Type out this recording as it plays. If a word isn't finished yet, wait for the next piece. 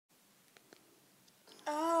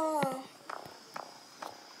Oh.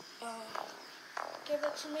 Give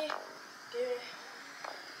it to me. Give it.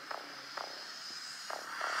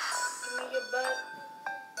 Give me your butt.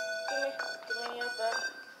 Give me your butt.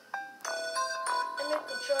 Let me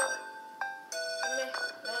control. Let me.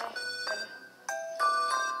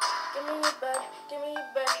 Give me your butt. Give me your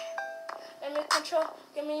butt. Let me control.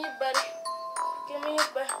 Give me your butt. Give me your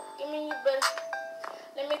butt. Give me your butt.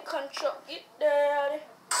 Let me control. Get dirty.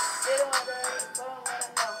 They don't want dirty. But I wanna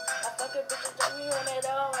know. I fuck it, bitches. Tell me when they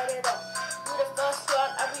don't want it all. You the first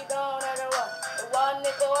one. I be down at the one. The one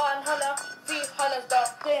nigga 100. 300 down.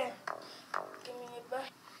 Damn. Give me your butt.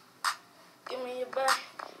 Give me your butt.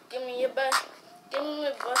 Give me your butt. Give me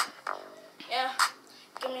your butt. Yeah.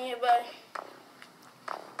 Give me your butt.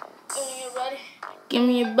 Give me your body. Give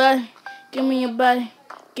me your body. Give me your body.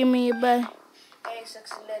 Give me your body. Hey,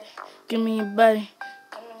 sexy lady. Give me your body.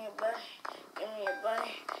 Give me your body. Give me your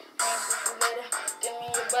body. Hey, sexy lady. Give me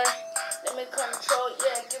your body. Let me control.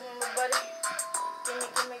 Yeah, give me my body. Give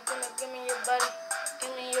me your body.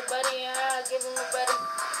 Give me your body. Yeah, give me my body.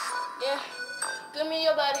 Yeah. Give me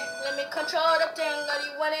your body. Let me control the thing. Are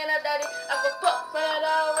you wanting a daddy? I go pop right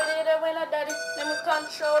out with it when I daddy. Let me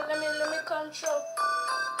control. Let me control.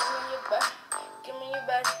 Give me your body. Give me your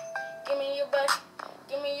body. Give me your body.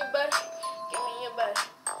 Give me your body. Give me your body.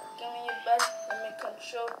 Give me your body. Let me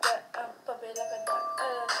control that. I'm pop it like a dog.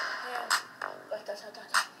 Yeah.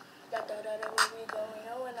 Where we going?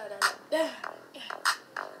 No, we're not yeah.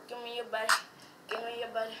 Give me your body. Give me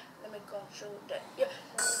your body. Let me control that. Yeah.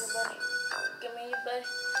 Give me your body.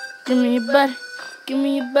 Give me your body. Give me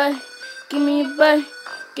your body. Give me your body.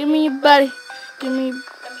 Give me your body. Give me.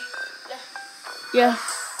 Yeah.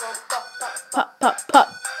 Pop, pop, pop.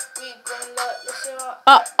 We gonna listen up.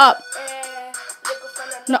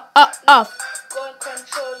 No, up. Go and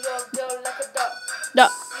control your girl like a dog.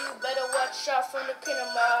 You better watch out from the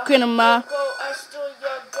kinema. Go and steal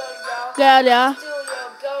your girl, y'all. Yeah. Steal your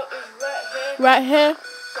girl is right here.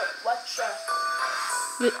 So watch out.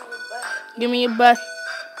 Give me your butt.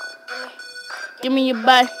 Give me your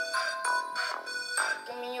butt.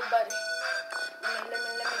 Give me your body. Let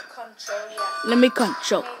me control ya. Let me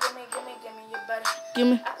control. Give me your body. Give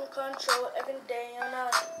me. I can control every day or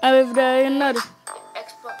another. Every day or another.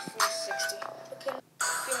 Xbox 360. Okay.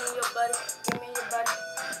 Give me your body. Give me your body.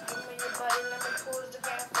 Give me your body. Let me pause the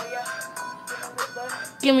game for ya.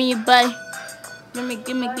 Give me your body. Give me.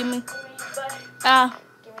 Give me your body. Ah.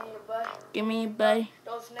 Give me your body. Give me your body.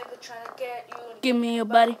 Those niggas trying to get you. Give me your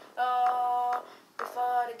body.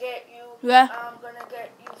 Before they get you, yeah. I'm gonna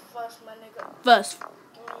get you first, my nigga. First.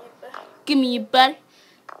 Give me your body. Give me your body.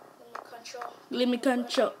 Let me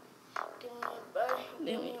control. Give me your body.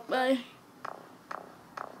 Give me your body.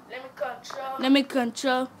 Let me control. Let me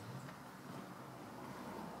control.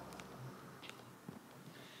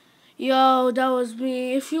 Yo, that was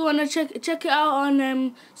me. If you wanna check it out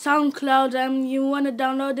on SoundCloud, you wanna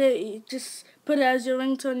download it, just put it as your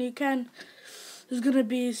ringtone. You can. It's gonna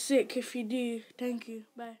be sick if you do. Thank you.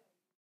 Bye.